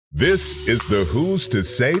This is the Who's to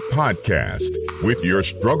Say podcast with your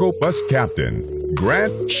struggle bus captain,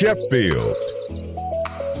 Grant Sheffield.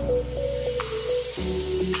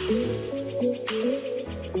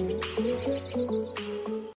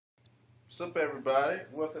 What's up, everybody?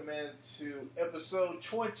 Welcome into episode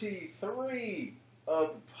 23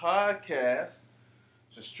 of the podcast.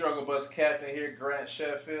 It's your struggle bus captain here, Grant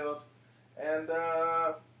Sheffield. And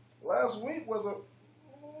last week was a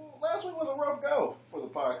rough go for the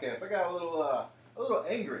podcast. I got a little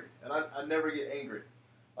angry, and I never get angry.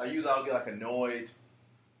 Usually I'll get like annoyed,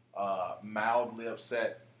 mildly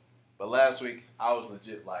upset. But last week I was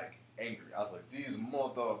legit like angry. I was like, these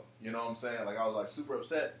mother, you know what I'm saying? Like I was like super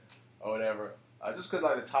upset or whatever. Just because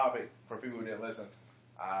like the topic, for people who didn't listen,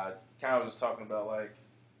 I kind of was talking about like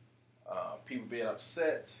people being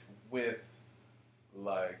upset with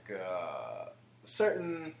like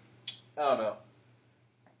certain, I don't know.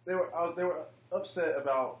 They were upset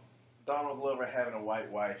about Donald Glover having a white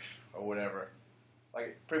wife or whatever.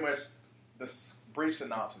 Like pretty much the brief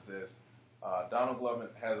synopsis is Donald Glover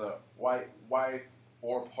has a white wife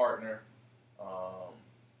or partner,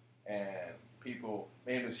 and people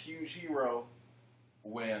made him this huge hero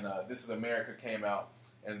when This Is America came out,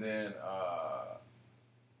 and then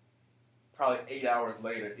probably 8 hours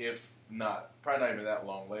later, if not, probably not even that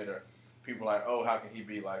long later, people are like, oh, how can he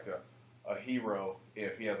be like a hero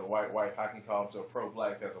if he has a white wife? How can he call himself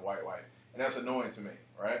pro-black if he has a white wife? And that's annoying to me,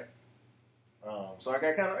 right? So I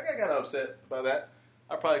got kind of upset about that.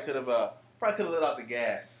 I probably could have let off the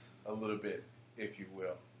gas a little bit, if you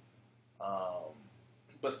will.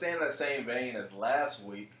 But staying in that same vein as last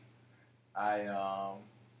week, I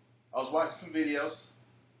was watching some videos.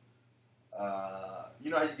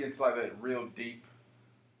 You know how you get into like that real deep,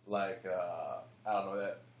 like I don't know,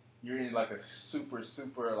 that you're in like a super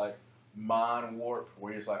like mind warp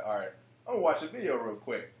where you're just like, all right, I'm gonna watch a video real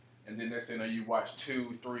quick, and then next thing you know, you watch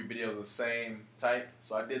 2-3 videos of the same type.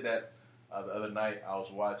 So I did that the other night. I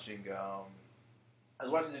was watching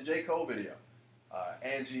the J. Cole video.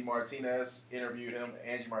 Angie Martinez interviewed him.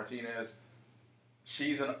 Angie Martinez,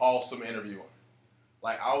 she's an awesome interviewer.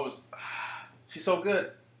 Like she's so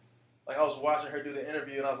good. Like I was watching her do the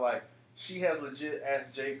interview, and I was like, she has legit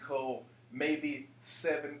asked J. Cole maybe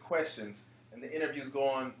 7 questions, and the interview's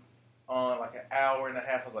going on like an hour and a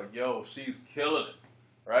half. I was like, yo, she's killing it,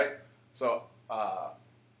 right? So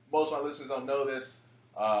most of my listeners don't know this,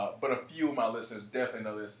 but a few of my listeners definitely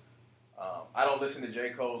know this. I don't listen to J.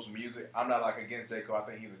 Cole's music. I'm not like against J. Cole. I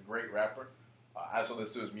think he's a great rapper. I also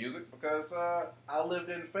listen to his music because I lived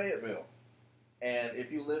in Fayetteville. And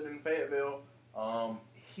if you lived in Fayetteville,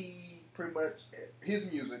 he pretty much,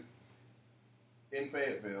 his music in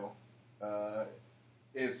Fayetteville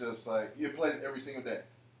is just like, it plays every single day.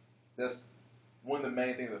 That's one of the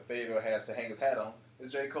main things that Fayetteville has to hang his hat on is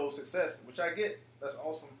J. Cole's success, which I get. That's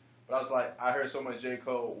awesome. But I was like, I heard so much J.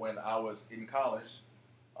 Cole when I was in college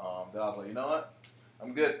that I was like, you know what?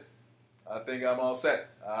 I'm good. I think I'm all set.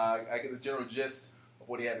 I get the general gist of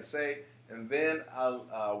what he had to say. And then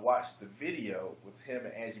I watched the video with him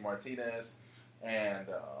and Angie Martinez. And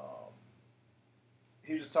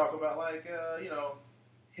he was just talking about, like,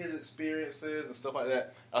 his experiences and stuff like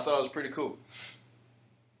that. I thought it was pretty cool.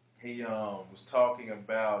 He was talking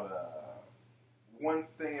about one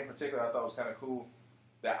thing in particular I thought was kind of cool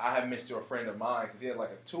that I had mentioned to a friend of mine because he had,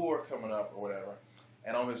 like, a tour coming up or whatever.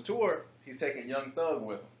 And on his tour, he's taking Young Thug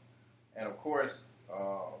with him. And, of course,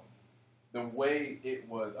 the way it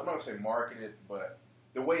was, I'm not going to say marketed, but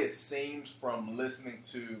the way it seems from listening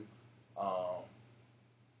to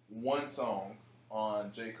one song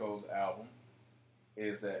on J. Cole's album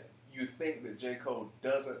is that you think that J. Cole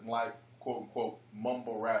doesn't like, quote-unquote,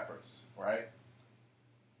 mumble rappers, right?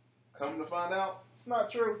 Come to find out, it's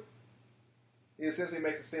not true. He essentially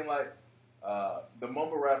makes it seem like the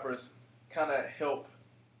mumble rappers kind of help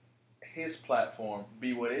his platform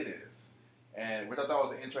be what it is, and which I thought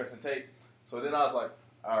was an interesting take. So then I was like,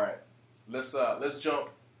 all right, let's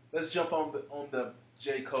jump on the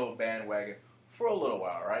J. Cole bandwagon for a little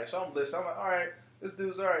while, right? So I'm listening. I'm like, all right, this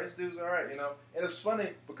dude's all right, you know. And it's funny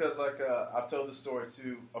because like I've told this story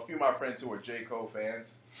to a few of my friends who are J. Cole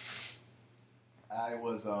fans. I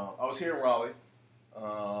was here in Raleigh.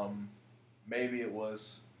 Maybe it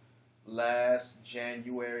was last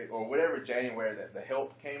January or whatever January that The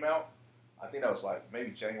Help came out. I think that was like maybe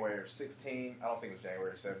January 16. I don't think it was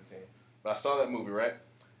January 17. But I saw that movie, right?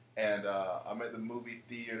 And I'm at the movie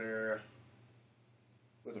theater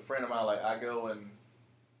with a friend of mine. Like I go and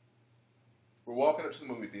we're walking up to the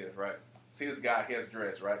movie theater, right? See this guy, he has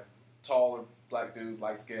dreads, right? Taller black dude,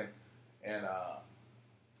 light skin. And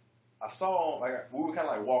I saw, like, we were kind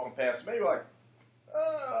of like walking past, maybe like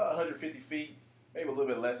 150 feet, maybe a little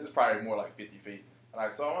bit less. It's probably more like 50 feet. And I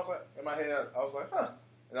saw him. I was like, in my head, I was like, huh.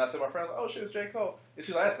 And I said to my friend, oh shit, it's J. Cole. And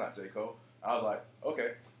she's like, that's not J. Cole. I was like,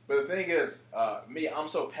 okay. But the thing is, me, I'm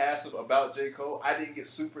so passive about J. Cole, I didn't get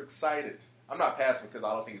super excited. I'm not passive because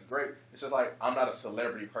I don't think he's great. It's just like, I'm not a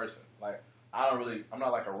celebrity person. Like, I'm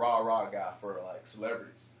not like a rah-rah guy for like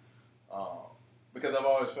celebrities. Because I've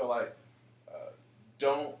always felt like,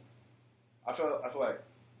 I feel like,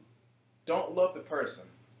 don't love the person,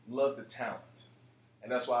 love the talent.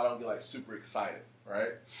 And that's why I don't get like super excited,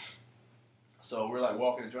 right? So we're like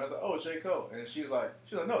walking the joint. I was like, oh, it's J. Cole. And she's like,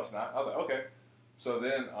 no, it's not. I was like, okay. So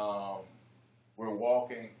then we're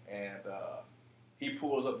walking, and he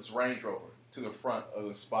pulls up this Range Rover to the front of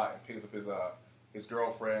the spot and picks up his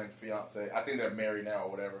girlfriend, fiance. I think they're married now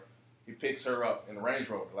or whatever. He picks her up in the Range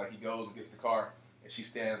Rover. Like, he goes and gets the car, and she's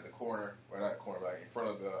standing at the corner, or not corner, but like in front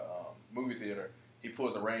of the movie theater. He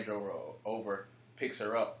pulls the Range Rover over, picks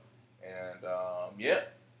her up, and yeah.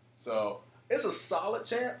 So it's a solid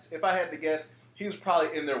chance. If I had to guess, he was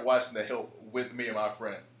probably in there watching The Help with me and my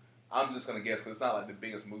friend. I'm just going to guess because it's not like the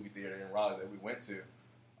biggest movie theater in Raleigh that we went to.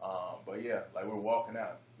 But yeah, like we're walking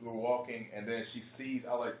out. We were walking, and then she sees,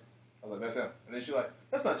 I was like, that's him. And then she's like,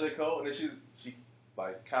 that's not J. Cole. And then she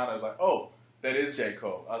like kind of like, oh, that is J.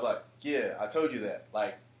 Cole. I was like, yeah, I told you that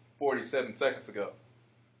like 47 seconds ago.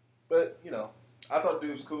 But, you know, I thought the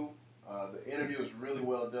dude was cool. The interview was really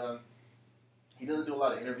well done. He doesn't do a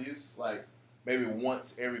lot of interviews, like maybe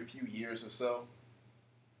once every few years or so,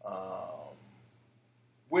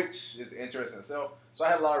 which is interesting in itself. So I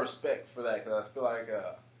had a lot of respect for that because I feel like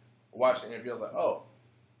watched the interview, I was like, oh,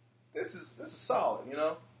 this is solid, you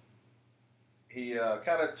know. He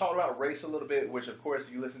kind of talked about race a little bit, which of course,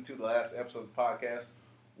 if you listen to the last episode of the podcast,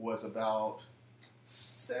 was about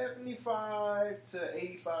 75 to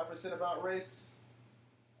 85% about race.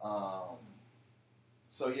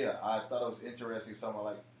 So yeah, I thought it was interesting. He was talking about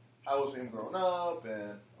like how it was for him growing up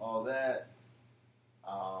and all that.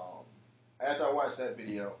 After I watched that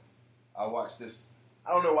video, I watched this.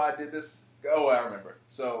 I don't know why I did this. Oh, I remember.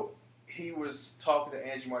 So he was talking to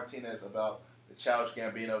Angie Martinez about the Childish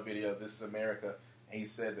Gambino video, This Is America, and he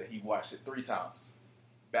said that he watched it 3 times,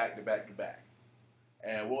 back to back to back.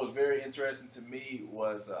 And what was very interesting to me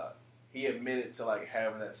was he admitted to like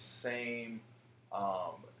having that same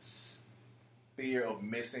fear of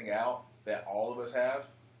missing out that all of us have,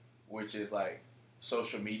 which is like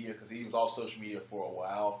social media, because he was off social media for a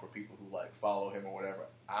while for people who like follow him or whatever.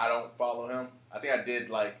 I don't follow him. I think I did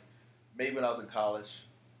like maybe when I was in college.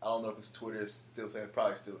 I don't know if his Twitter is still the same.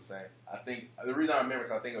 Probably still the same. I think the reason I remember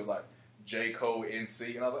is I think it was like J. Cole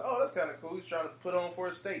NC, and I was like, oh, that's kind of cool. He's trying to put on for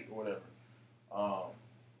a state or whatever.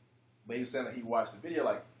 But he was saying that he watched the video,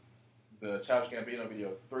 like the Childish Gambino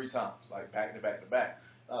video, 3 times, like back to back to back.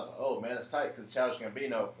 And I was like, oh man, that's tight because Childish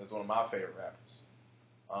Gambino is one of my favorite rappers.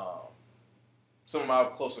 Some of my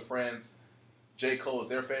closer friends, J. Cole is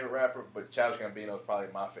their favorite rapper, but Childish Gambino is probably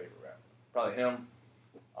my favorite rapper. Probably him.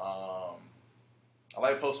 I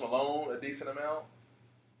like Post Malone a decent amount.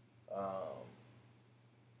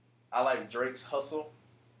 I like Drake's Hustle.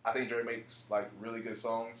 I think Drake makes like really good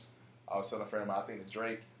songs. I was telling a friend of mine, I think that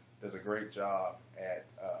Drake does a great job at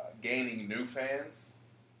gaining new fans,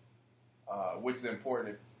 which is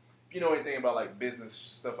important. If you know anything about like business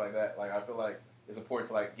stuff like that, like I feel like it's important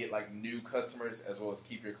to like get like new customers as well as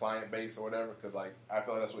keep your client base or whatever. Because like I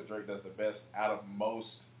feel like that's what Drake does the best out of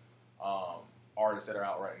most artists that are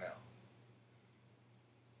out right now.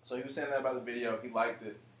 So he was saying that about the video. He liked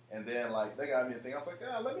it, and then like that got me thinking. I was like,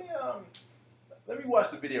 yeah, let me watch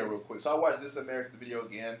the video real quick. So I watched This American video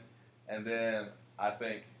again, and then I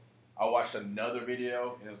think I watched another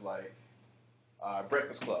video, and it was like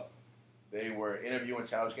Breakfast Club. They were interviewing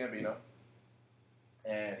Childish Gambino,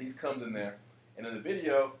 and he comes in there, and in the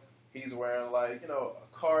video, he's wearing like, you know,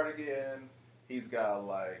 a cardigan. He's got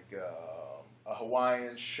like a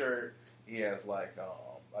Hawaiian shirt. He has like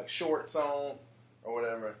shorts on or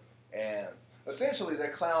whatever, and essentially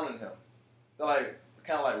they're clowning him. They're like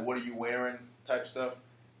kind of like, "What are you wearing?" type stuff,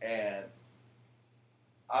 and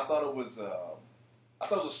I thought it was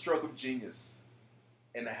a stroke of genius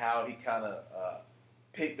in how he kind of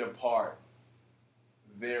picked apart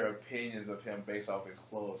their opinions of him based off his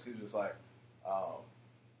clothes. He was just like,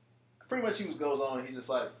 pretty much he goes on and he's just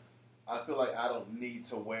like, I feel like I don't need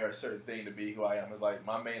to wear a certain thing to be who I am. It's like,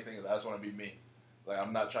 my main thing is I just want to be me. Like,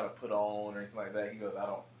 I'm not trying to put on or anything like that. He goes, I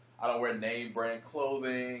don't wear name brand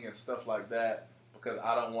clothing and stuff like that because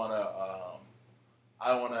I don't want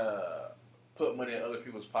to put money in other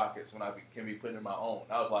people's pockets when I can be putting in my own.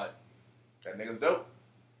 And I was like, that nigga's dope.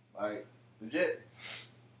 Like, legit.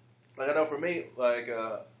 Like, I know for me, like,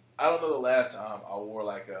 I don't know the last time I wore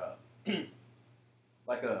like a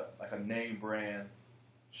like a name brand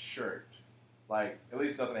shirt. Like at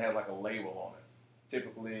least nothing that has like a label on it.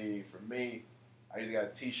 Typically for me, I usually got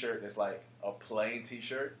a T-shirt that's like a plain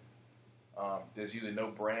T-shirt. There's usually no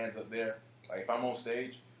brands up there. Like if I'm on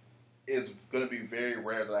stage, it's gonna be very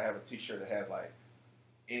rare that I have a T-shirt that has like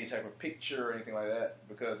any type of picture or anything like that,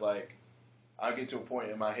 because like I get to a point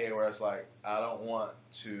in my head where it's like I don't want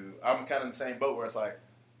to. I'm kind of in the same boat where it's like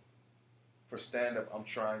for stand up, I'm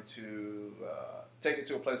trying to take it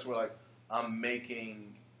to a place where like I'm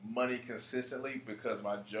making money consistently because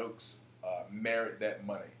my jokes merit that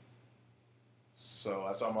money.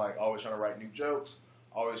 So I'm like always trying to write new jokes,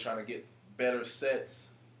 always trying to get better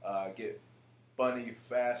sets, get funny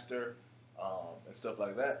faster, and stuff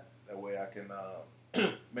like that. That way I can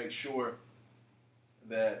make sure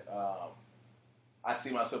that I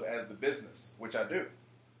see myself as the business, which I do.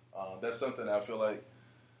 That's something I feel like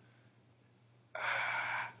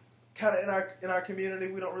kind of in our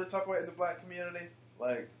community we don't really talk about in the black community,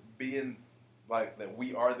 like being like that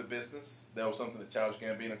we are the business. That was something that Childish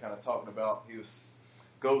Gambino kind of talking about. He's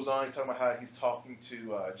talking about how he's talking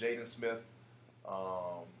to Jaden Smith,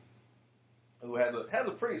 who has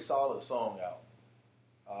a pretty solid song out.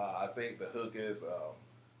 I think the hook is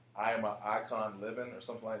 "I Am an Icon Living" or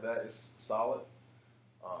something like that. It's solid.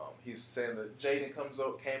 He's saying that Jaden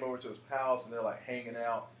came over to his house and they're like hanging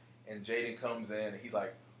out, and Jaden comes in and he's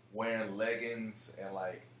like wearing leggings and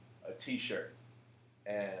like a T-shirt.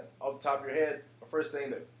 And off the top of your head, the first thing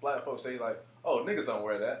that black folks say, like, oh, niggas don't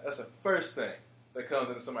wear that. That's the first thing that comes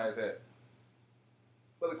into somebody's head.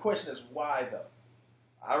 But the question is, why, though?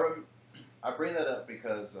 I bring that up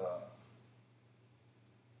because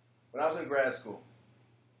when I was in grad school,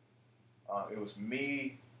 it was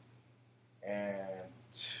me and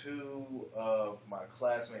two of my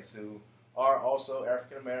classmates who are also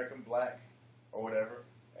African-American, black, or whatever,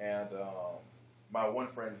 and my one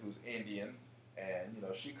friend who's Indian. And, you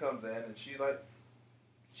know, she comes in and she's like,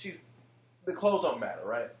 the clothes don't matter,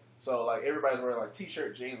 right? So, like, everybody's wearing, like,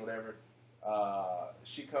 T-shirt, jeans, whatever.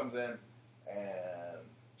 She comes in and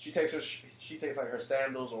she takes, like, her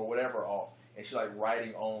sandals or whatever off. And she's, like,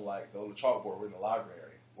 writing on, like, the little chalkboard we're in the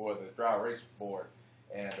library or the dry erase board.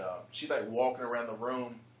 And she's, like, walking around the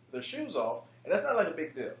room with her shoes off. And that's not, like, a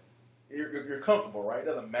big deal. You're comfortable, right? It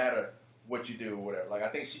doesn't matter what you do or whatever. Like, I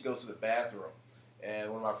think she goes to the bathroom. And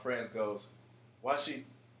one of my friends goes, Why is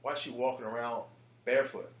she walking around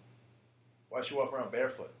barefoot? Why is she walking around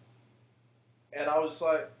barefoot? And I was just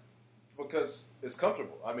like, because it's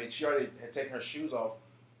comfortable. I mean, she already had taken her shoes off.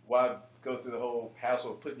 Why go through the whole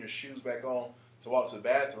hassle of putting your shoes back on to walk to the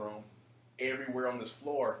bathroom? Everywhere on this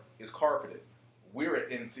floor is carpeted. We're at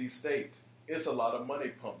NC State. It's a lot of money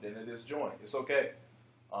pumped into this joint. It's okay.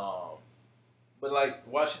 But like,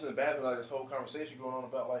 while she's in the bathroom, like this whole conversation going on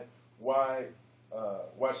about like why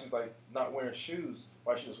she's like not wearing shoes,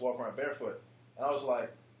 why she just walking around barefoot. And I was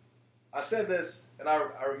like, I said this, and I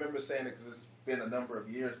remember saying it because it's been a number of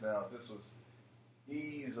years now. This was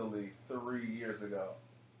easily 3 years ago.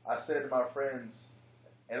 I said to my friends,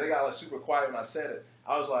 and they got like super quiet when I said it.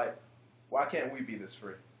 I was like, why can't we be this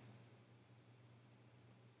free?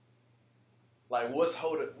 Like, what's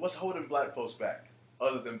holding black folks back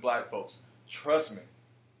other than black folks? Trust me,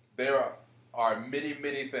 there are many,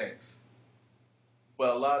 many things.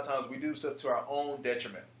 But a lot of times we do stuff to our own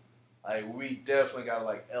detriment. Like, we definitely got to,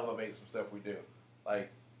 like, elevate some stuff we do. Like,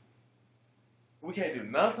 we can't do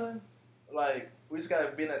nothing. Like, we just got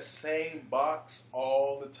to be in that same box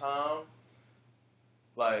all the time.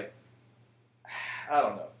 Like, I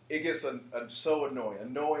don't know. It gets so annoying.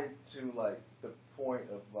 Annoying to, like, the point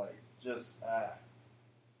of, like, just,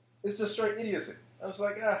 it's just straight idiocy. I was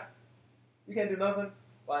like, you can't do nothing.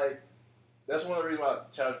 Like, that's one of the reasons why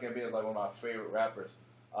Childish Gambino is like one of my favorite rappers.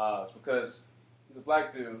 It's because he's a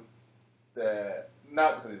black dude that,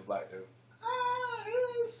 not because he's a black dude.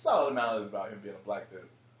 A solid amount is about him being a black dude.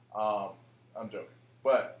 I'm joking.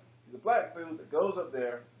 But he's a black dude that goes up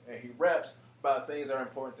there and he raps about things that are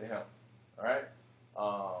important to him. Alright?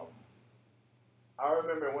 I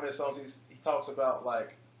remember in one of his songs he talks about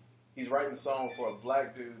like he's writing a song for a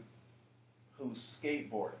black dude who's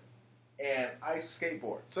skateboarding. And I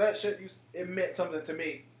skateboard. So that shit, it meant something to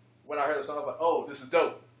me when I heard the song. I was like, oh, this is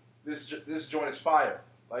dope. This joint is fire.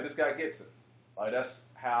 Like, this guy gets it. Like, that's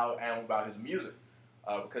how I am about his music.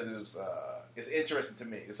 Because it's interesting to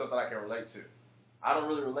me. It's something I can relate to. I don't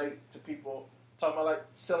really relate to people talking about, like,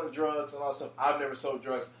 selling drugs and all that stuff. I've never sold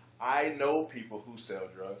drugs. I know people who sell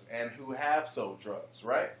drugs and who have sold drugs,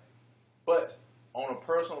 right? But on a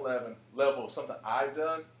personal level, something I've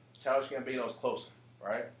done, Childish Gambino is closer,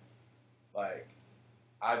 right? Like,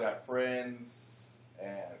 I got friends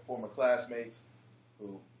and former classmates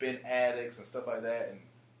who've been addicts and stuff like that, and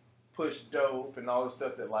push dope and all the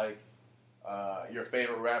stuff that like your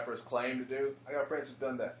favorite rappers claim to do. I got friends who've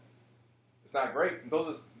done that. It's not great. And those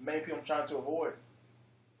are the main people I'm trying to avoid,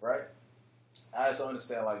 right? I just don't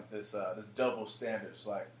understand like this double standards.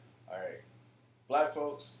 Like, all right, black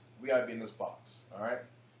folks, we gotta be in this box. All right,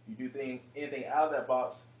 you do anything out of that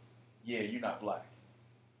box, yeah, you're not black.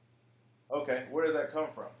 Okay, where does that come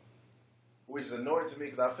from? Which is annoying to me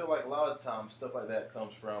because I feel like a lot of times stuff like that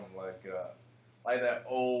comes from like that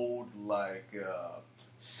old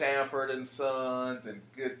Sanford and Sons and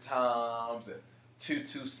Good Times and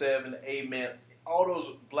 227 Amen, all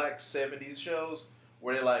those black 70s shows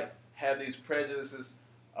where they like have these prejudices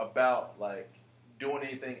about like doing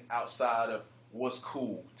anything outside of what's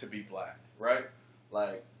cool to be black, right?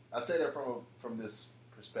 Like I say that from this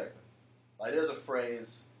perspective. Like there's a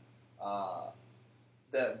phrase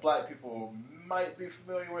that black people might be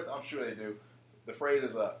familiar with. I'm sure they do. The phrase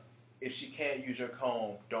is if she can't use your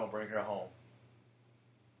comb, don't bring her home.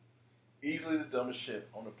 Easily the dumbest shit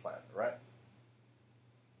on the planet, right?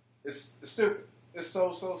 It's stupid. It's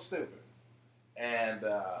so stupid. And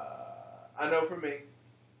I know for me,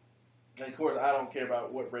 and of course I don't care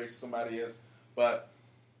about what race somebody is, but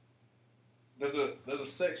there's a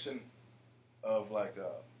section of like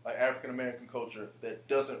African American culture that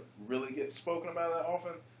doesn't really get spoken about that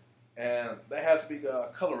often, and that has to be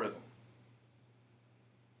colorism.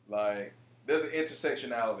 Like there's an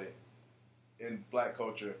intersectionality in black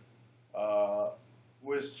culture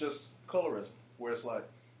where it's just colorism, where it's like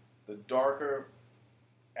the darker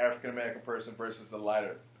African American person versus the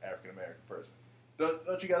lighter African American person.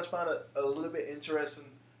 Don't you guys find it a little bit interesting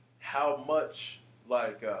how much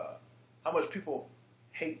people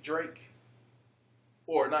hate Drake?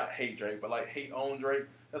 Or not hate Drake, but like hate on Drake.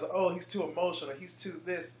 That's like, oh, he's too emotional, he's too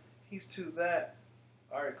this, he's too that.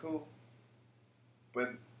 Alright, cool.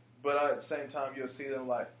 But at the same time you'll see them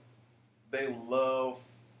like they love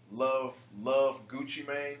Gucci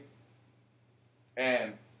Mane.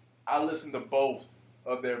 And I listen to both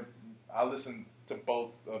of them.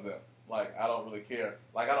 Like I don't really care.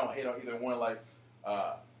 Like I don't hate on either one. Like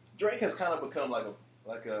Drake has kind of become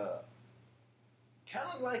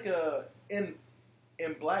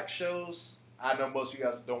in black shows. I know most of you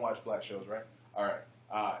guys don't watch black shows, right? All right.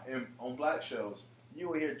 On black shows, you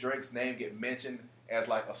will hear Drake's name get mentioned as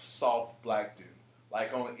like a soft black dude,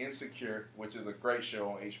 like on Insecure, which is a great show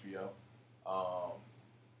on HBO.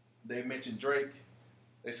 They mention Drake.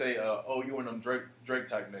 They say, "Oh, you one of them Drake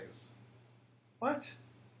type niggas." What?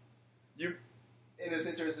 And it's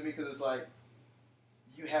interesting because it's like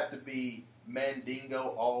you have to be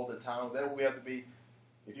Mandingo all the time. Is that what we have to be?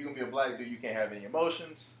 If you're gonna be a black dude, you can't have any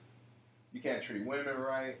emotions. You can't treat women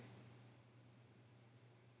right.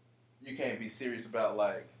 You can't be serious about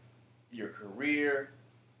like your career.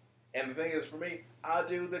 And the thing is, for me, I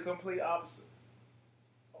do the complete opposite.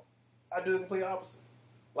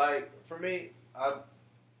 Like for me,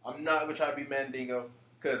 I'm not gonna try to be Mandingo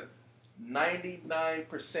because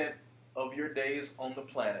 99% of your days on the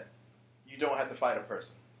planet, you don't have to fight a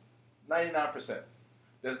person. 99%.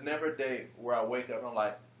 There's never a day where I wake up and I'm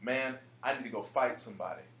like, man, I need to go fight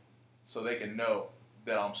somebody so they can know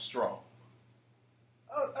that I'm strong.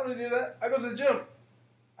 I don't do that. I go to the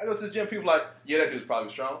gym. People are like, yeah, that dude's probably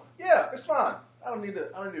strong. Yeah, it's fine. I don't need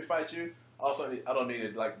to fight you. Also, I don't need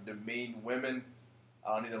to like demean women.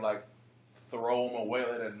 I don't need to like throw them away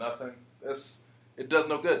like nothing. It does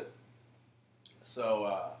no good.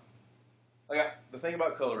 So, the thing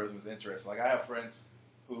about colorism is interesting. Like, I have friends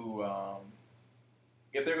who,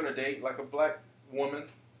 if they're gonna date like a black woman,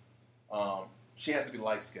 she has to be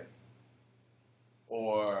light skinned.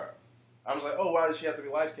 Or I was like, oh, why does she have to be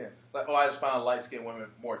light skinned? Like, oh, I just find light skinned women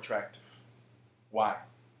more attractive. Why?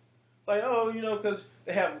 It's like, oh, because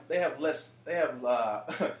they have less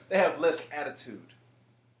attitude.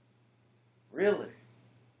 Really?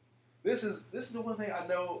 This is the one thing I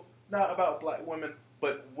know, not about black women,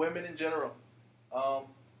 but women in general. All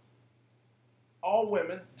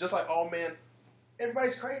women, just like all men,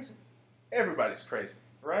 everybody's crazy. Everybody's crazy,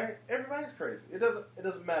 right? Everybody's crazy. It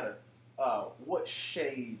doesn't matter what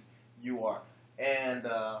shade you are. And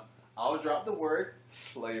I'll drop the word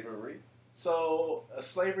slavery. So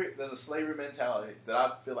there's a slavery mentality that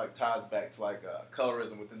I feel like ties back to like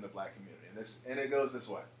colorism within the black community, and it goes this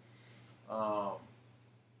way.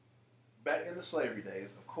 Back in the slavery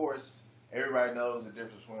days, of course, everybody knows the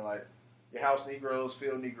difference between like your house Negroes,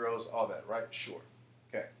 field Negroes, all that, right? Sure.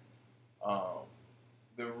 Okay.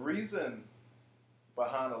 The reason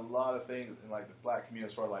behind a lot of things in like the black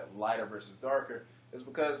community as far as like lighter versus darker is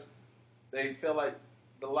because they feel like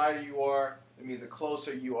the lighter you are, it means the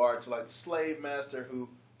closer you are to like the slave master who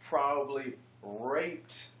probably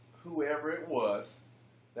raped whoever it was.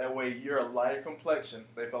 That way you're a lighter complexion.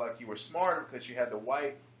 They felt like you were smarter because you had the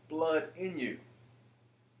white blood in you.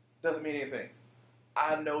 Doesn't mean anything.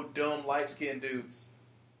 I know dumb light-skinned dudes.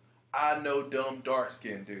 I know dumb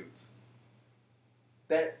dark-skinned dudes.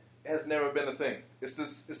 That has never been a thing. It's the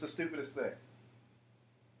stupidest thing.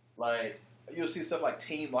 Like, you'll see stuff like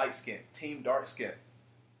team light skin, team dark skin.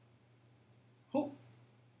 Who?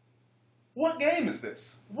 What game is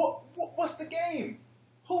this? What's the game?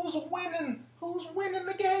 Who's winning? Who's winning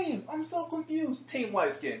the game? I'm so confused. Team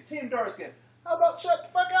light skin, team dark skin. How about shut the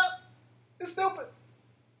fuck up? It's stupid.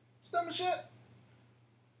 It's dumb as shit.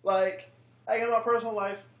 Like, in my personal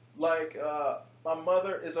life, like, my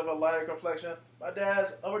mother is of a lighter complexion. My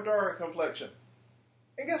dad's of a darker complexion.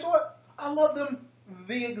 And guess what? I love them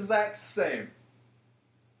the exact same.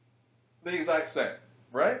 The exact same,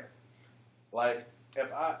 right? Like,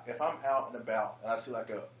 if I'm out and about and I see like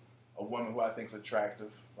a woman who I think is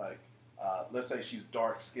attractive, like, let's say she's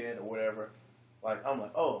dark skinned or whatever, like, I'm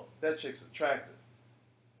like, oh, that chick's attractive.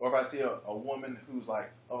 Or if I see a woman who's like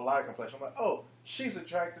of a lighter complexion, I'm like, oh, she's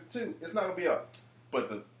attractive too. It's not gonna be but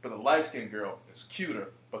the light skinned girl is cuter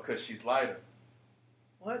because she's lighter.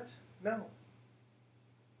 What? No.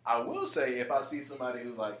 I will say if I see somebody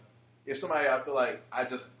who's like, if somebody I feel like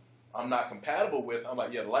I'm not compatible with, I'm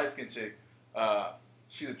like, yeah, the light skinned chick,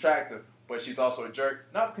 she's attractive, but she's also a jerk.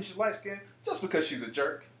 Not because she's light skinned, just because she's a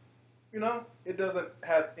jerk. You know, it doesn't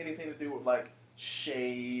have anything to do with like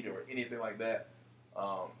shade or anything like that.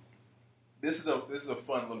 This is a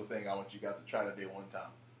fun little thing I want you guys to try to do one time.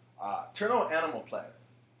 Turn on Animal Planet.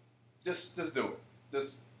 Just do it.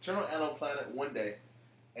 Just turn on Animal Planet one day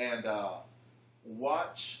and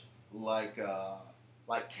watch like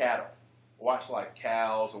cattle. Watch like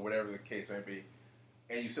cows or whatever the case may be.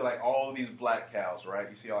 And you see like all these black cows, right?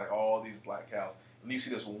 You see like all these black cows. And you see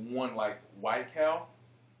this one like white cow.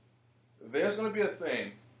 There's going to be a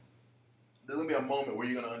thing. There's going to be a moment where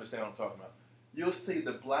you're going to understand what I'm talking about. You'll see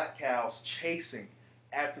the black cows chasing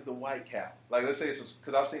after the white cow. Like, let's say this is,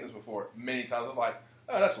 because I've seen this before many times. I'm like,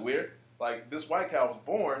 oh, that's weird. Like, this white cow was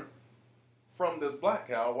born from this black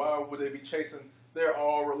cow. Why would they be chasing? They're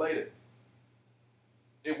all related.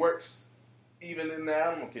 It works even in the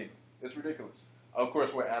animal kingdom. It's ridiculous. Of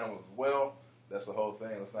course, we're animals as well. That's the whole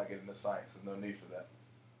thing. Let's not get into science. There's no need for that.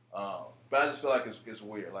 But I just feel like it's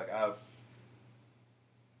weird. Like, I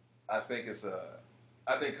think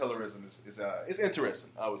colorism is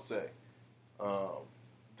interesting, I would say.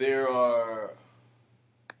 There are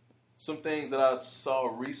some things that I saw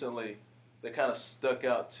recently that kind of stuck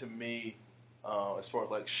out to me as far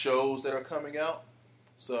as like shows that are coming out.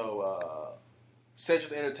 So Cedric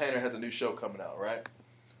the Entertainer has a new show coming out, right?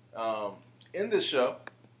 In this show,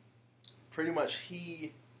 pretty much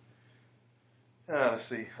let's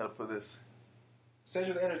see how to put this.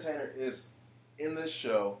 Cedric the Entertainer is in this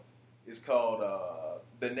show. It's called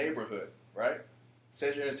The Neighborhood, right?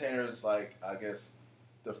 Cedric Entertainer is like, I guess,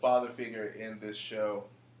 the father figure in this show.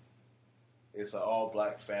 It's an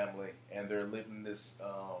all-black family, and they're living in this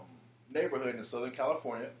neighborhood in Southern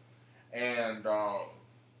California. And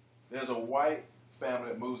there's a white family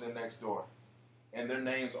that moves in next door, and their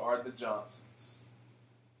names are the Johnsons.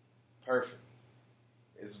 Perfect.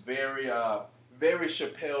 It's very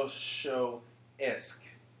Chappelle Show-esque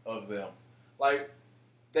of them. Like,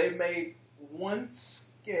 they made one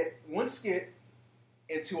skit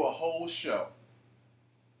into a whole show.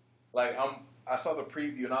 Like, I saw the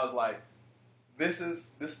preview and I was like, this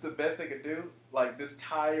is the best they could do. Like, this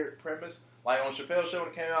tired premise. Like, on Chappelle's Show when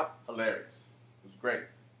it came out, hilarious. It was great.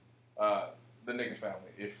 The nigga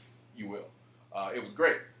family, if you will. It was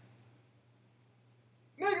great.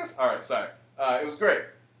 Niggas? Alright, sorry. It was great.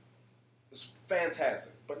 It's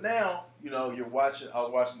fantastic. But now, you know, I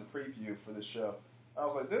was watching the preview for this show. I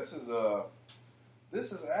was like,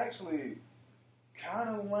 this is actually kind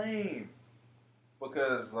of lame.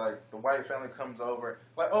 Because, like, the white family comes over,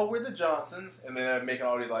 like, oh, we're the Johnsons. And then they're making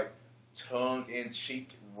all these, like,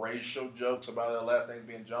 tongue-in-cheek racial jokes about their last names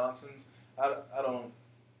being Johnsons. I don't,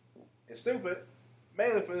 it's stupid.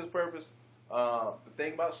 Mainly for this purpose. The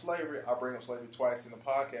thing about slavery, I bring up slavery twice in the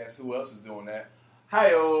podcast. Who else is doing that?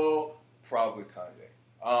 Hi-oh. Probably Kanye.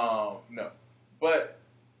 No. But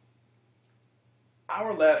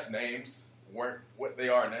our last names weren't what they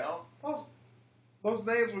are now. Those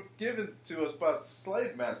names were given to us by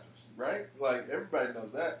slave masters, right? Like, everybody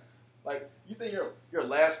knows that. Like, you think your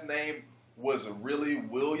last name was really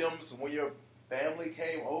Williams when your family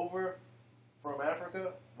came over from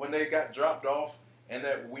Africa? When they got dropped off in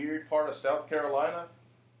that weird part of South Carolina?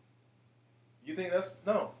 You think that's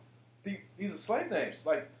no? These are slave names.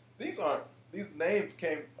 Like these names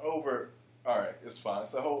came over. All right, it's fine.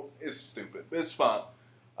 It's stupid. It's fine.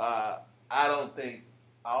 I don't think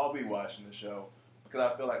I'll be watching the show because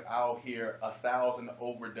I feel like I'll hear 1,000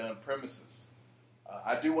 overdone premises.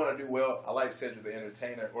 I do want to do well. I like Cedric the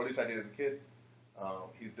Entertainer, or at least I did as a kid.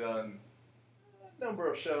 He's done a number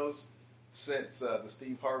of shows since the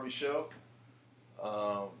Steve Harvey show.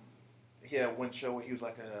 He had one show where he was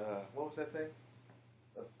like what was that thing?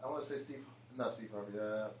 I want to say not Steve Harvey.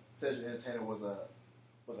 Cedric the Entertainer was a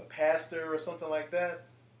pastor or something like that.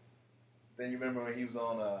 Then you remember when he was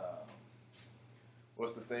on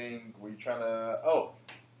what's the thing where you trying to? Oh,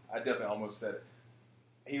 I definitely almost said it.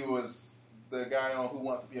 He was the guy on Who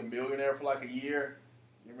Wants to Be a Millionaire for like a year.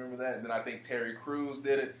 You remember that? And then I think Terry Crews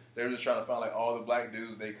did it. They were just trying to find like all the black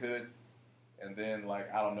dudes they could. And then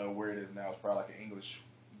like I don't know where it is now. It's probably like an English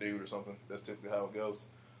dude or something. That's typically how it goes.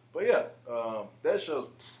 But yeah, that show's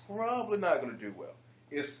probably not going to do well.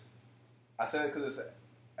 I said it because it's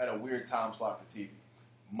at a weird time slot for TV.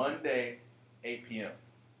 Monday, 8 p.m.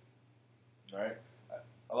 Right?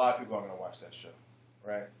 A lot of people aren't going to watch that show.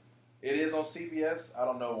 Right? It is on CBS. I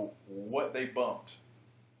don't know what they bumped.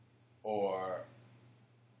 Or,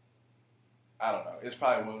 I don't know. It's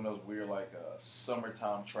probably one of those weird, like,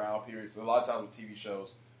 summertime trial periods. A lot of times with TV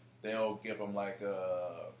shows, they'll give them, like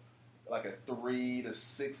a 3 to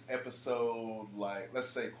 6 episode, like, let's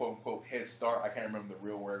say, quote-unquote, head start. I can't remember the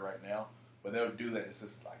real word right now. But they'll do that. It's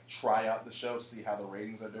just, like, try out the show, see how the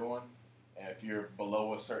ratings are doing. And if you're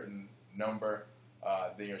below a certain number,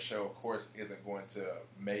 then your show, of course, isn't going to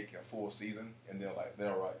make a full season, and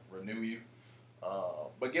they'll renew you.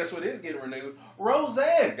 But guess what is getting renewed?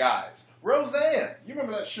 Roseanne, guys. Roseanne. You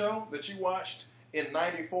remember that show that you watched in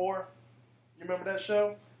 '94? You remember that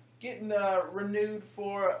show? Getting renewed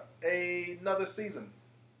for another season.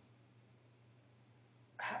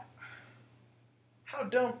 How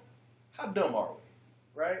dumb are we?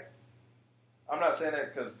 Right? I'm not saying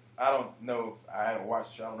that because I don't know if I haven't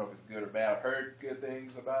watched the show. I don't know if it's good or bad. I've heard good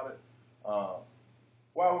things about it.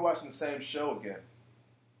 Why are we watching the same show again?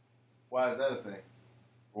 Why is that a thing?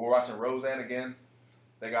 We're watching Roseanne again.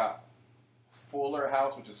 They got Fuller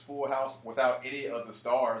House, which is Full House, without any of the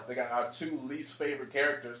stars. They got our 2 least favorite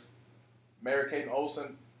characters, Mary-Kate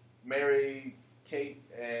Olsen, Mary-Kate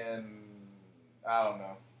and I don't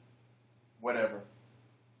know, whatever.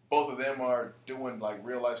 Both of them are doing like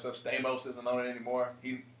real life stuff. Stamos isn't on it anymore.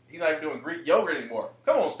 He's not even doing Greek yogurt anymore.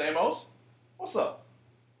 Come on, Stamos. What's up?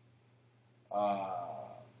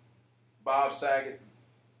 Bob Saget,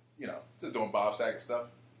 just doing Bob Saget stuff.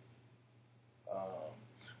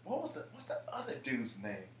 What's the other dude's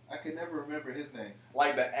name? I can never remember his name.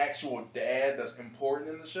 Like the actual dad that's important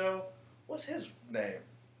in the show. What's his name?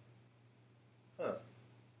 Huh.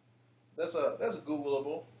 That's a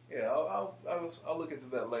Googleable. Yeah, I'll look into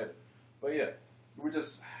that later. But yeah,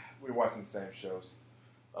 we're watching the same shows.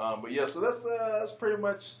 But yeah, so that's pretty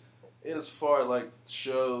much it as far as like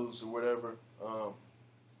shows or whatever.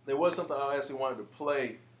 There was something I actually wanted to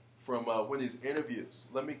play from Wendy's interviews.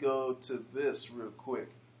 Let me go to this real quick.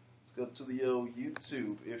 Let's go to the old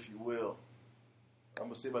YouTube, if you will. I'm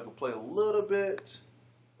gonna see if I can play a little bit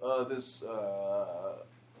of this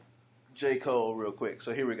J. Cole real quick.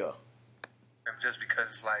 So here we go. Just because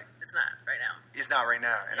it's like it's not right now. It's not right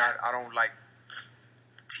now, and Yeah. I don't like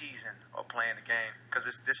teasing or playing the game because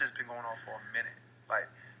this has been going on for a minute. Like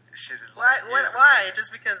this shit is Why? like years Why? ago.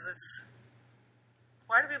 Just because it's.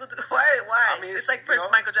 Why do people do? Why? I mean, it's it's, like you Prince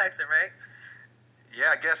know, Michael Jackson, right?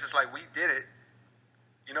 Yeah, I guess it's like we did it.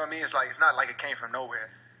 You know what I mean? It's like it's not like it came from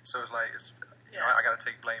nowhere. So it's like you know, I got to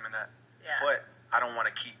take blame in that. Yeah. But I don't want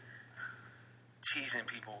to keep teasing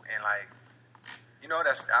people and like. You know, I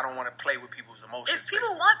don't want to play with people's emotions. If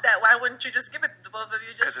people want that, why wouldn't you just give it to both of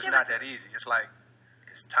you? Because it's not that easy. It's like,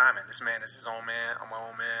 it's timing. This man is his own man. I'm my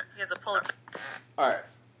own man. He has a pull. All right.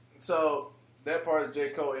 So that part of the J.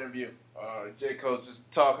 Cole interview, J. Cole just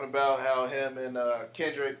talking about how him and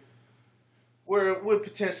Kendrick would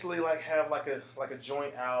potentially like have like a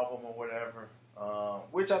joint album or whatever,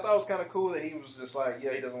 which I thought was kind of cool that he was just like,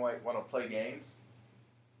 yeah, he doesn't want to play games.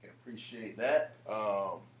 Can appreciate that.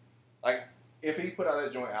 Like. If he put out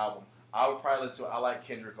that joint album, I would probably listen to it. I like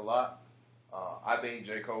Kendrick a lot. I think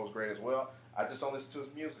J. Cole is great as well. I just don't listen to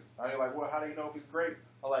his music. I mean, like, well, how do you know if he's great?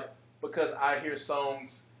 I'm like, because I hear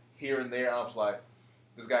songs here and there, I'm just like,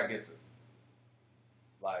 this guy gets it.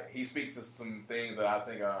 Like, he speaks to some things that I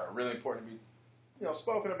think are really important to be,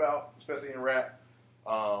 spoken about, especially in rap.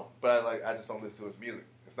 But I just don't listen to his music.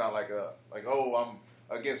 It's not like I'm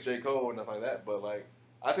against J. Cole or nothing like that. But like,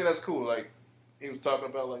 I think that's cool. Like, he was talking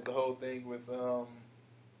about like the whole thing with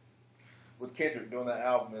with Kendrick doing that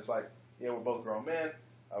album, it's like, yeah, we're both grown men.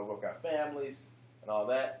 We both got families and all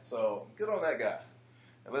that. So good on that guy.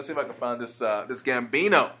 And let's see if I can find this this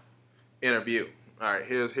Gambino interview. All right,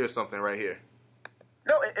 here's something right here.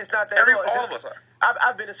 No, it's not that. All of us are.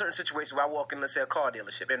 I've been in certain situations where I walk in, let's say, a car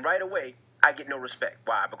dealership, and right away, I get no respect.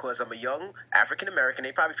 Why? Because I'm a young African-American.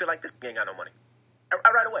 They probably feel like this ain't got no money.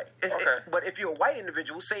 Right away. But if you're a white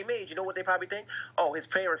individual, same age, you know what they probably think? Oh, his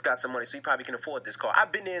parents got some money, so he probably can afford this car.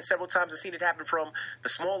 I've been there several times and seen it happen from the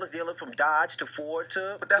smallest dealer, from Dodge to Ford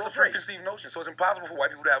to... But that's a preconceived notion, so it's impossible for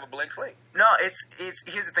white people to have a blank slate. No, it's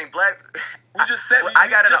here's the thing, black... We just said... I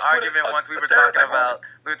got in an argument once, we were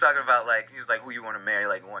talking about, like, he was like, who you want to marry,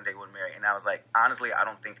 like, one day would marry, and I was like, honestly, I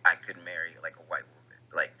don't think I could marry, like, a white woman.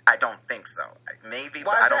 Like, I don't think so. Maybe,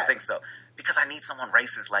 but I don't think so. Because I need someone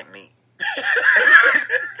racist like me.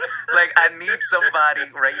 Like, I need somebody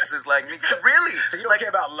racist like me. Really? So you don't care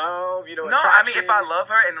about love, No, I mean, if I love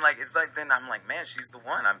her and, like, it's like, then I'm like, man, she's the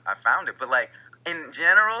one. I found it. But, like, in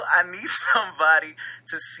general, I need somebody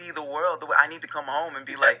to see the world. The way I need to come home and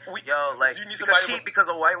be like, yo, like, because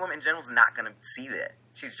a white woman in general is not going to see that.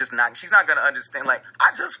 She's not going to understand. Like,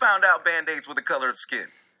 I just found out Band-Aids were the color of skin.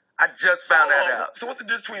 I just found that out. So what's the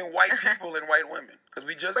difference between white people and white women? Because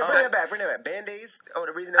we just Bring that back. Band-Aids? Oh,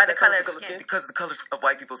 the reason that's the color of skin? Because the color of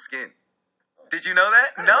white people's skin. Did you know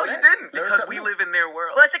that? No, you didn't. Because we live in their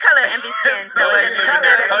world. Well, it's the color of envy skin, so it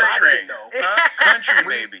doesn't country. Country,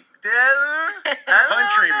 maybe.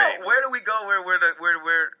 Country, maybe. Where do we go where we're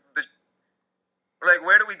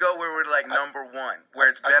like number one? Where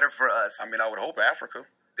it's better for us? I mean, I would hope Africa.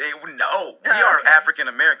 We are African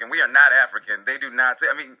American. We are not African. They do not say.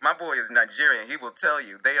 I mean, my boy is Nigerian. He will tell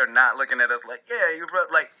you they are not looking at us like, yeah, you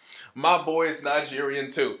like. My boy is Nigerian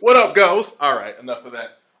too. What up, Ghost? All right, enough of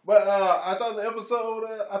that. But I thought the episode.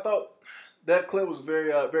 I thought that clip was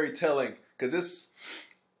very very telling because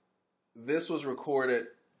this was recorded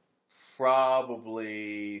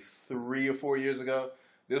probably 3 or 4 years ago.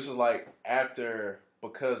 This was like after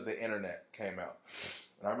Because the Internet came out.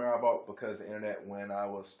 And I remember I bought Because the Internet when I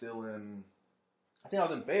was still I think I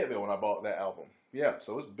was in Fayetteville when I bought that album. Yeah,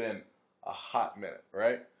 so it's been a hot minute,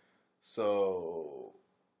 right? So,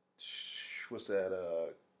 what's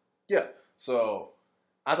that? Yeah, so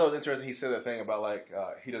I thought it was interesting he said that thing about like,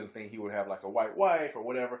 he doesn't think he would have like a white wife or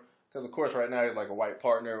whatever. Because of course right now he's like a white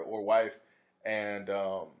partner or wife. And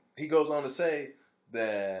he goes on to say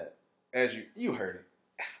that, as you heard it.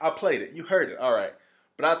 I played it. You heard it. All right.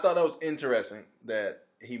 But I thought that was interesting that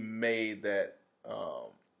he made that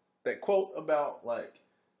that quote about like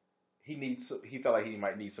he felt like he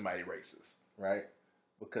might need somebody racist, right?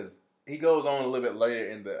 Because he goes on a little bit later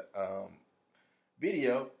in the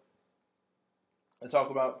video and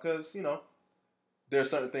talk about because there are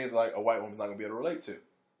certain things like a white woman's not gonna be able to relate to,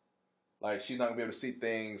 like she's not gonna be able to see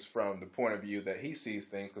things from the point of view that he sees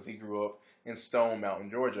things because he grew up in Stone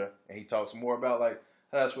Mountain, Georgia, and he talks more about like.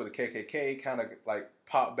 That's where the KKK kind of like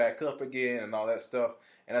popped back up again and all that stuff.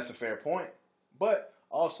 And that's a fair point. But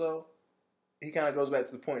also, he kind of goes back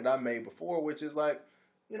to the point that I made before, which is like,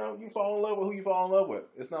 you fall in love with who you fall in love with.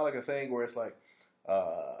 It's not like a thing where it's like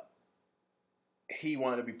he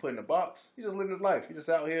wanted to be put in a box. He's just living his life. He's just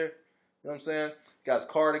out here. You know what I'm saying? Got his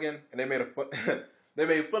cardigan, and they made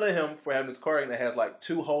fun of him for having this cardigan that has like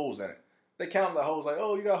 2 holes in it. They counted the holes like,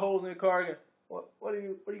 oh, you got holes in your cardigan. What are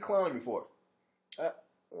you clowning me for?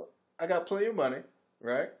 I got plenty of money,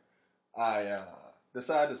 right? I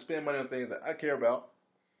decided to spend money on things that I care about.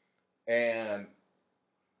 And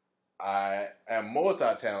I am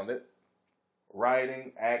multi-talented.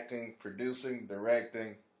 Writing, acting, producing,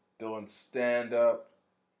 directing, doing stand-up.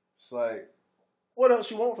 It's like, what else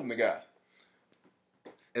you want from the guy?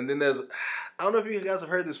 And then I don't know if you guys have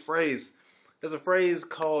heard this phrase. There's a phrase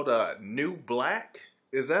called new black.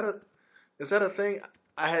 Is that a thing?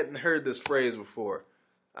 I hadn't heard this phrase before.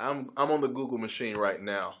 I'm on the Google machine right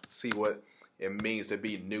now. See what it means to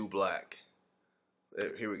be new black.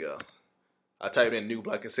 Here we go. I typed in new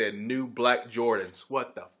black and said new black Jordans.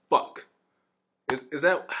 What the fuck? Is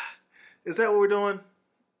that what we're doing?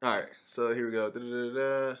 All right. So here we go.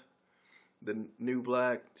 The new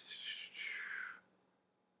black.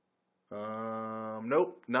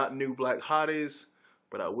 Nope, not new black hotties,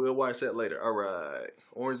 but I will watch that later. All right.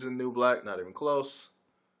 Orange and new black, not even close.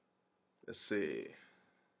 Let's see.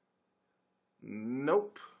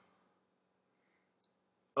 Nope.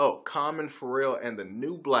 Oh, Common, Pharrell, and the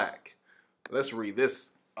New Black. Let's read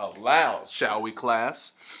this aloud, shall we,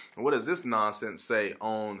 class? What does this nonsense say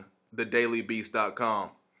on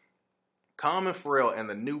thedailybeast.com? Common, Pharrell, and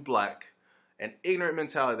the New Black. An ignorant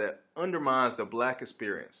mentality that undermines the black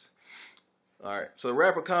experience. All right. So the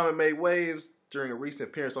rapper Common made waves during a recent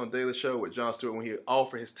appearance on Daily Show with Jon Stewart when he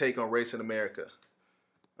offered his take on race in America.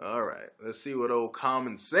 All right, let's see what old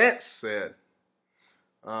Common Sense said.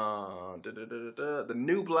 The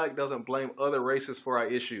new black doesn't blame other races for our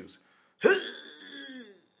issues.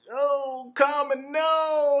 Oh, Common,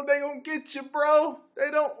 no, they gonna get you, bro.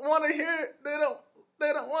 They don't want to hear it. They don't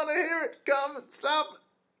want to hear it. Common, stop it.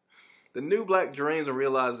 The new black dreams and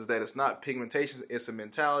realizes that it's not pigmentation, it's a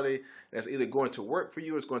mentality that's either going to work for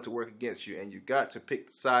you or it's going to work against you, and you got to pick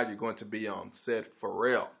the side you're going to be on, said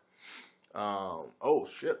Pharrell. Oh,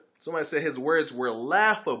 shit. Somebody said his words were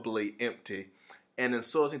laughably empty and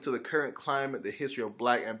insulting to the current climate, the history of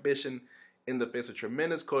black ambition, in the face of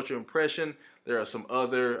tremendous cultural impression. There are some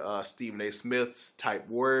other Stephen A. Smith's type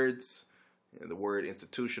words. The word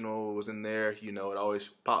institutional was in there. You know, it always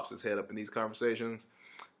pops its head up in these conversations.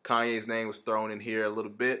 Kanye's name was thrown in here a little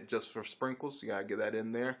bit just for sprinkles. You got to get that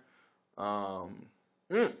in there.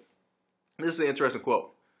 This is an interesting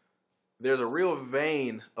quote. There's a real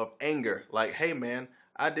vein of anger, like, hey man,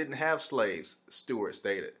 I didn't have slaves, Stewart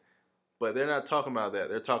stated. But they're not talking about that.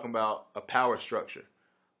 They're talking about a power structure.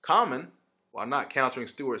 Common, while not countering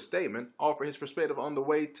Stewart's statement, offered his perspective on the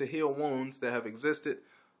way to heal wounds that have existed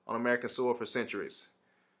on American soil for centuries.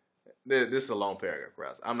 This is a long paragraph,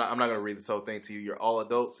 guys. I'm not going to read this whole thing to you. You're all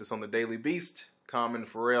adults. It's on the Daily Beast. Common,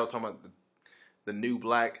 Pharrell, talking about the new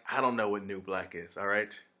black. I don't know what new black is, all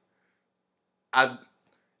right? I've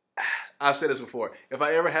said this before. If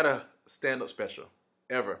I ever had a stand-up special,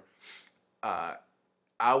 ever, I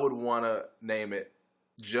would want to name it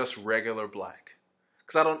just regular black.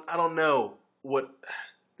 Because I don't know what,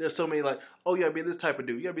 there's so many like, oh, you gotta be this type of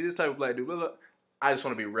dude. You gotta be this type of black dude. Blah, blah. I just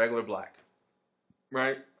want to be regular black.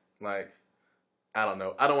 Right? Like, I don't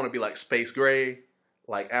know. I don't want to be like space gray,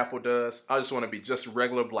 like Apple does. I just want to be just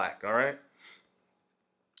regular black, all right?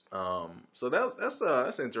 So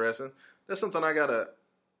that's interesting. That's something I gotta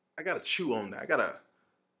chew on that. I gotta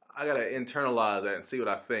internalize that and see what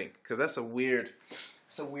I think. Because that's a weird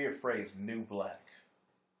phrase, new black.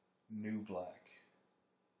 New black.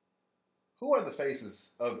 Who are the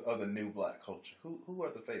faces of the new black culture? Who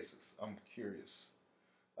are the faces? I'm curious.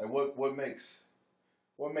 Like what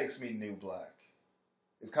makes me new black?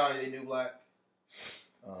 Is Kanye new black?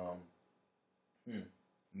 I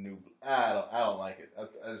don't like it.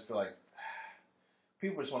 I just feel like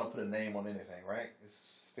people just want to put a name on anything, right? It's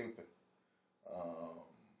stupid. I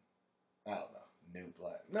don't know. New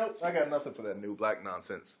black. Nope, I got nothing for that new black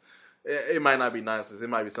nonsense. It might not be nonsense. It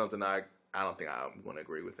might be something I don't think I'm going to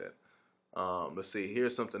agree with it. Let's see.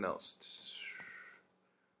 Here's something else.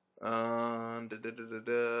 Here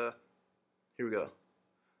we go.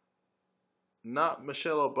 Not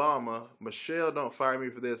Michelle Obama. Michelle, don't fire me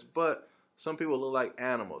for this, but some people look like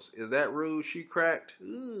animals. Is that rude? She cracked.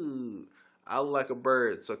 Ooh. I look like a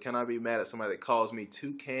bird, so can I be mad at somebody that calls me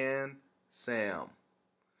Toucan Sam?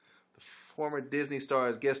 The former Disney star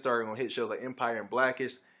is guest starring on hit shows like Empire and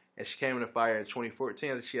Blackish, and she came into fire in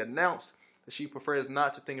 2014 as she announced that she prefers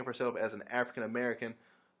not to think of herself as an African American,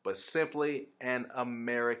 but simply an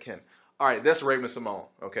American. All right, that's Raven-Symoné.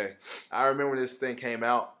 Okay, I remember when this thing came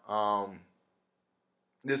out. I'll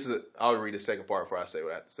read the second part before I say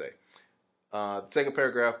what I have to say. The second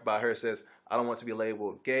paragraph by her says, I don't want to be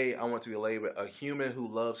labeled gay. I want to be labeled a human who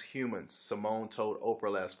loves humans, Simone told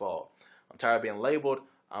Oprah last fall. I'm tired of being labeled.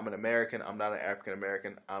 I'm an American. I'm not an African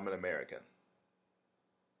American. I'm an American.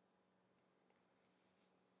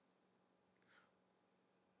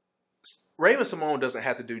 Raven-Symoné doesn't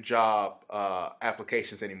have to do job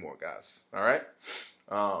applications anymore, guys. All right?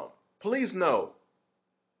 Please know,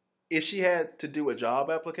 if she had to do a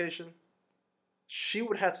job application, she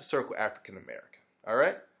would have to circle African American. All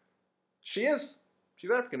right? She's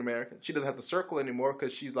African American. She doesn't have to circle anymore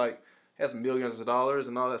because she's like has millions of dollars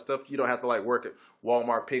and all that stuff. You don't have to like work at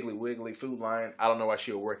Walmart, Piggly Wiggly, Food Lion. I don't know why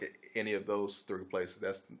she'll work at any of those three places.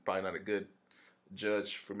 That's probably not a good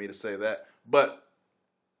judge for me to say that. But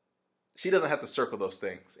she doesn't have to circle those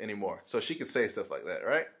things anymore. So she can say stuff like that,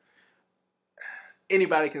 right?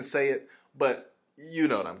 Anybody can say it, but you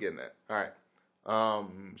know what I'm getting at. All right.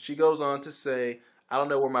 She goes on to say, I don't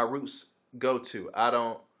know where my roots go to. I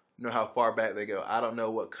don't know how far back they go. I don't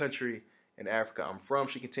know what country in Africa I'm from,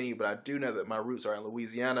 she continued, but I do know that my roots are in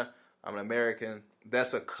Louisiana. I'm an American.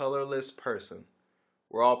 That's a colorless person.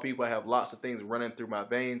 We're all people. I have lots of things running through my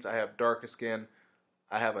veins. I have darker skin.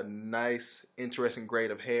 I have a nice, interesting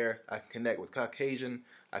grade of hair. I can connect with Caucasian.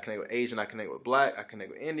 I connect with Asian. I connect with Black. I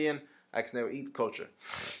connect with Indian. I connect with each culture.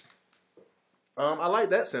 I like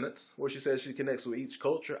that sentence where she says she connects with each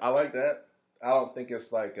culture. I like that. I don't think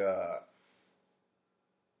it's like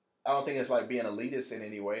being elitist in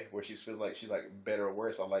any way where she feels like she's like better or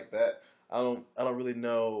worse. I like that. I don't really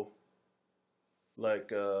know,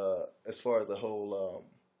 like, as far as the whole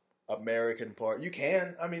American part. You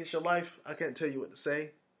can. I mean, it's your life. I can't tell you what to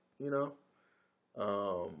say, you know?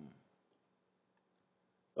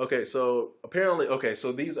 Okay, so apparently,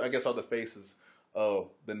 so these, I guess, are the faces of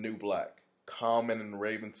the New Black. Common and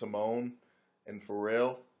Raven Simone and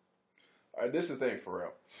Pharrell. All right, this is the thing,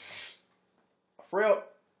 Pharrell.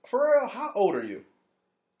 Pharrell, how old are you?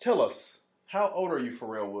 Tell us, how old are you,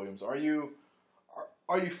 Pharrell Williams? Are you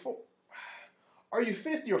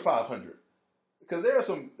 50 or 500? Because there are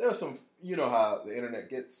some, you know how the internet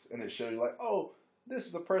gets, and it shows you like, oh, this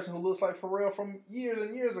is a person who looks like Pharrell from years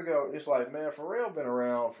and years ago. It's like, man, Pharrell been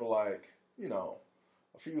around for like, you know,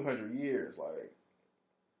 a few hundred years. Like,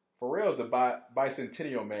 Pharrell's the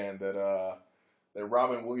bicentennial man that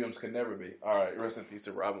Robin Williams could never be. All right, rest in peace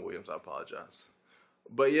to Robin Williams. I apologize.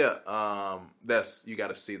 But yeah, you got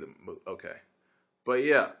to see the movie. Okay. But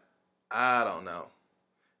yeah, I don't know.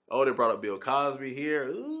 Oh, they brought up Bill Cosby here.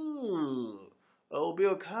 Ooh. Oh,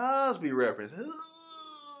 Bill Cosby reference. Ooh.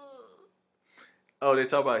 Oh, they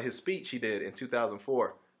talk about his speech he did in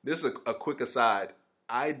 2004. This is a quick aside.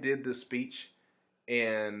 I did this speech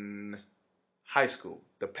in high school,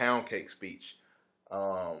 the pound cake speech.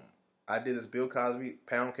 I did this Bill Cosby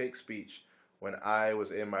pound cake speech when I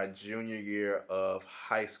was in my junior year of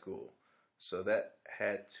high school. So that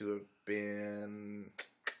had to have been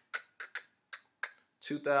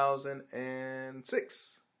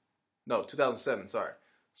 2006. No, 2007, sorry.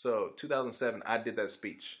 So 2007, I did that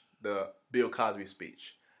speech, the Bill Cosby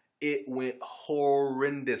speech. It went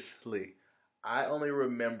horrendously. I only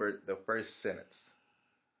remembered the first sentence.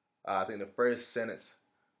 I think the first sentence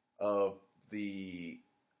of the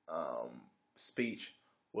speech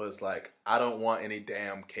was like, I don't want any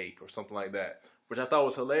damn cake or something like that, which I thought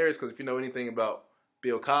was hilarious because if you know anything about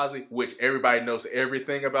Bill Cosby, which everybody knows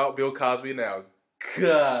everything about Bill Cosby now,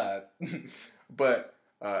 God. But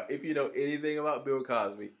if you know anything about Bill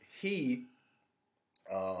Cosby, he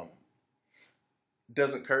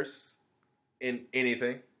doesn't curse in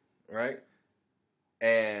anything, right?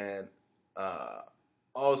 And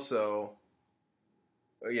also,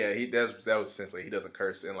 yeah, that was essentially, he doesn't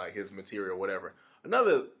curse in like his material or whatever.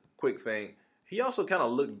 Another quick thing, he also kind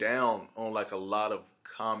of looked down on like a lot of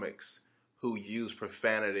comics who use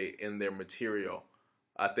profanity in their material.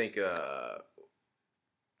 I think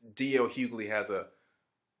D.L. Hughley has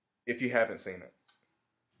if you haven't seen it,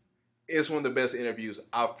 it's one of the best interviews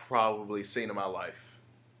I've probably seen in my life.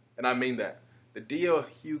 And I mean that. The D.L.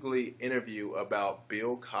 Hughley interview about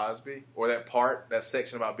Bill Cosby, or that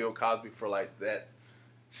section about Bill Cosby for like that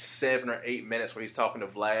 7 or 8 minutes where he's talking to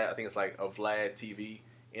Vlad. I think it's like a Vlad TV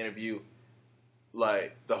interview.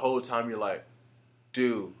 Like, the whole time you're like,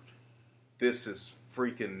 dude, this is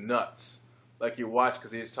freaking nuts. Like, you watch,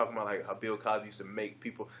 because he's talking about like how Bill Cosby used to make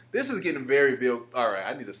people. This is getting very Bill. All right,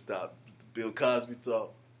 I need to stop Bill Cosby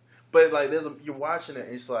talk. But like, you're watching it,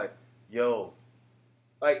 and it's like, yo,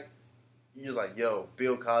 like, you're just like, yo,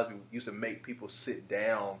 Bill Cosby used to make people sit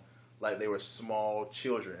down like they were small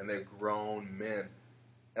children, and they're grown men.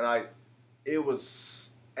 And it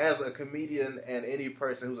was, as a comedian and any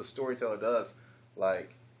person who's a storyteller does,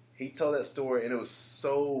 like, he told that story, and it was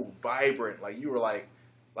so vibrant. Like, you were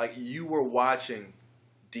watching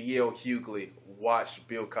D.L. Hughley watch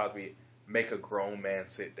Bill Cosby make a grown man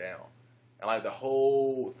sit down. And, like, the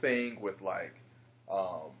whole thing with, like,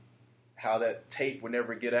 how that tape would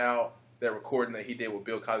never get out, that recording that he did with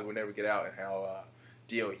Bill Cosby would never get out, and how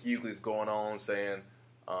D.L. Hughley's going on saying,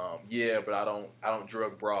 yeah, but I don't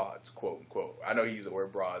drug broads, quote unquote. I know he used the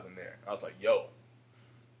word broads in there. I was like, yo,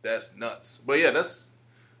 that's nuts. But yeah,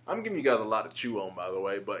 I'm giving you guys a lot to chew on, by the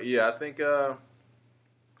way. But yeah, I think that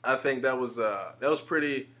was a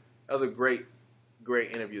great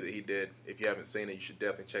interview that he did. If you haven't seen it, you should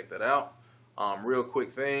definitely check that out. Real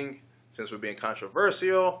quick thing, since we're being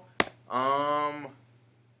controversial, the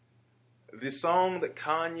song that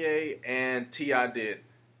Kanye and T.I. did,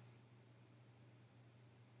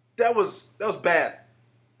 that was bad.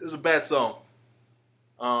 It was a bad song.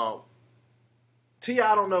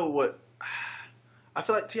 T.I., I don't know what. I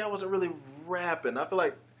feel like T.I. wasn't really rapping. I feel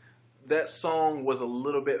like that song was a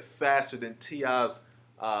little bit faster than T.I.'s,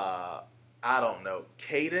 I don't know,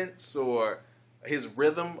 cadence or his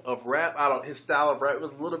rhythm of rap. His style of rap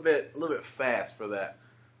was a little bit fast for that.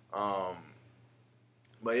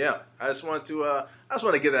 But yeah, I just want to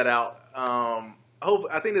get that out.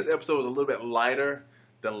 I think this episode was a little bit lighter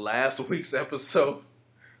than last week's episode.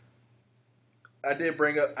 I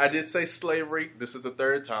did say slavery. This is the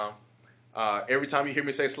third time. Every time you hear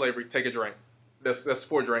me say slavery, take a drink. That's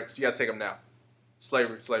 4 drinks. You gotta take them now.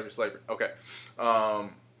 Slavery. Okay.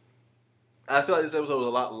 I feel like this episode was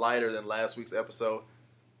a lot lighter than last week's episode,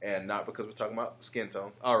 and not because we're talking about skin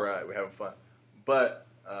tones. All right, we're having fun, but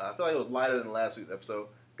I feel like it was lighter than last week's episode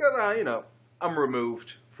because I'm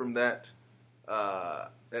removed from that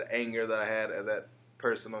anger that I had at that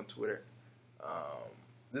person on Twitter.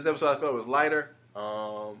 This episode I felt was lighter.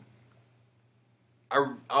 I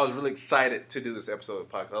was really excited to do this episode of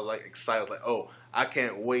the podcast. I was excited. I was like, oh, I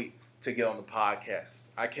can't wait to get on the podcast.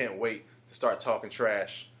 I can't wait to start talking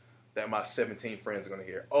trash that my 17 friends are going to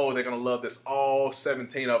hear. Oh, they're going to love this. All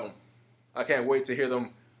 17 of them. I can't wait to hear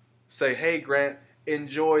them say, hey, Grant,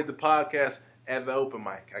 enjoy the podcast at the open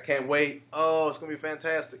mic. I can't wait. Oh, it's going to be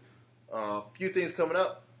fantastic. A few things coming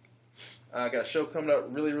up. I got a show coming up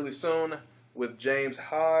really, really soon with James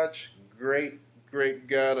Hodge. Great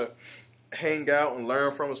guy to hang out and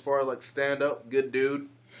learn from as far as stand-up. Good dude.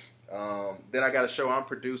 Then I got a show I'm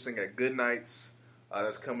producing at Good Nights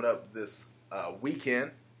that's coming up this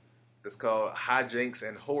weekend. It's called Hijinks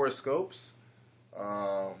and Horoscopes.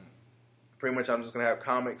 Pretty much I'm just going to have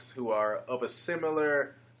comics who are of a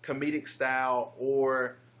similar comedic style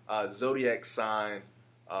or zodiac sign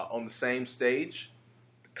on the same stage.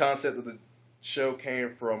 The concept of the show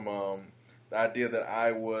came from the idea that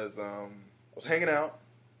I was hanging out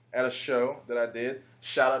at a show that I did.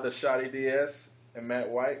 Shout out to Shotty Diaz and Matt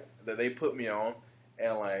White that they put me on.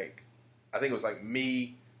 And I think it was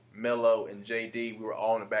me, Mello, and JD. We were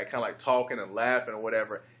all in the back kind of talking and laughing or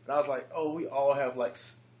whatever. And I was like, oh, we all have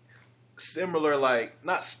similar,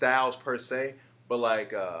 not styles per se, but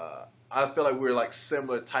I feel like we're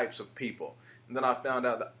similar types of people. And then I found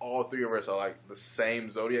out that all three of us are the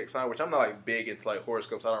same zodiac sign, which I'm not big into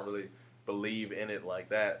horoscopes. I don't really believe in it like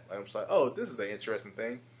that. I'm just oh, this is an interesting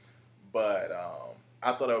thing. But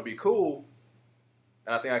I thought it would be cool.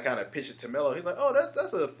 And I think I kind of pitched it to Mello. He's like, oh,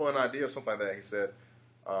 that's a fun idea or something like that, he said.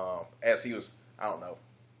 As he was, I don't know,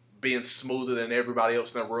 being smoother than everybody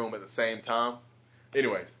else in the room at the same time.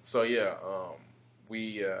 Anyways, so yeah,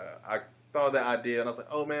 I thought of that idea and I was like,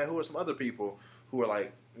 oh man, who are some other people who are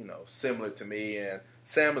similar to me? And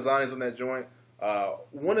Sam Mazzani's on that joint.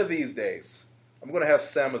 One of these days, I'm going to have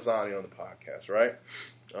Sam Mazzani on the podcast, right?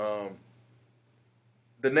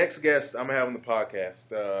 The next guest I'm going to have on the podcast,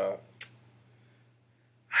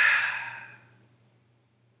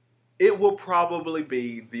 it will probably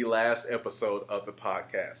be the last episode of the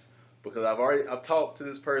podcast because I've talked to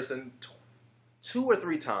this person 2 or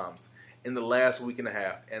 3 times in the last week and a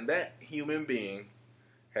half, and that human being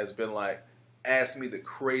has been asked me the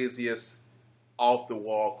craziest off the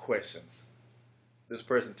wall questions. This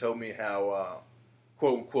person told me how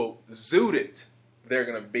quote unquote zooted they're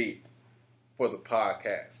gonna be for the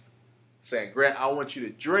podcast, saying, Grant, I want you to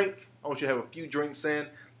drink, I want you to have a few drinks in,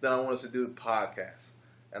 then I want us to do the podcast.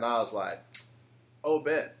 And I was like, oh,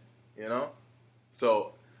 bet,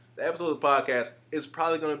 So the episode of the podcast is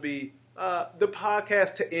probably going to be the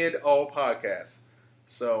podcast to end all podcasts.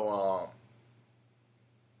 So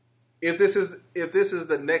if this is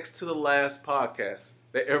the next to the last podcast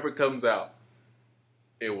that ever comes out,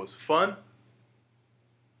 it was fun,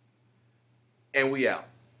 and we out.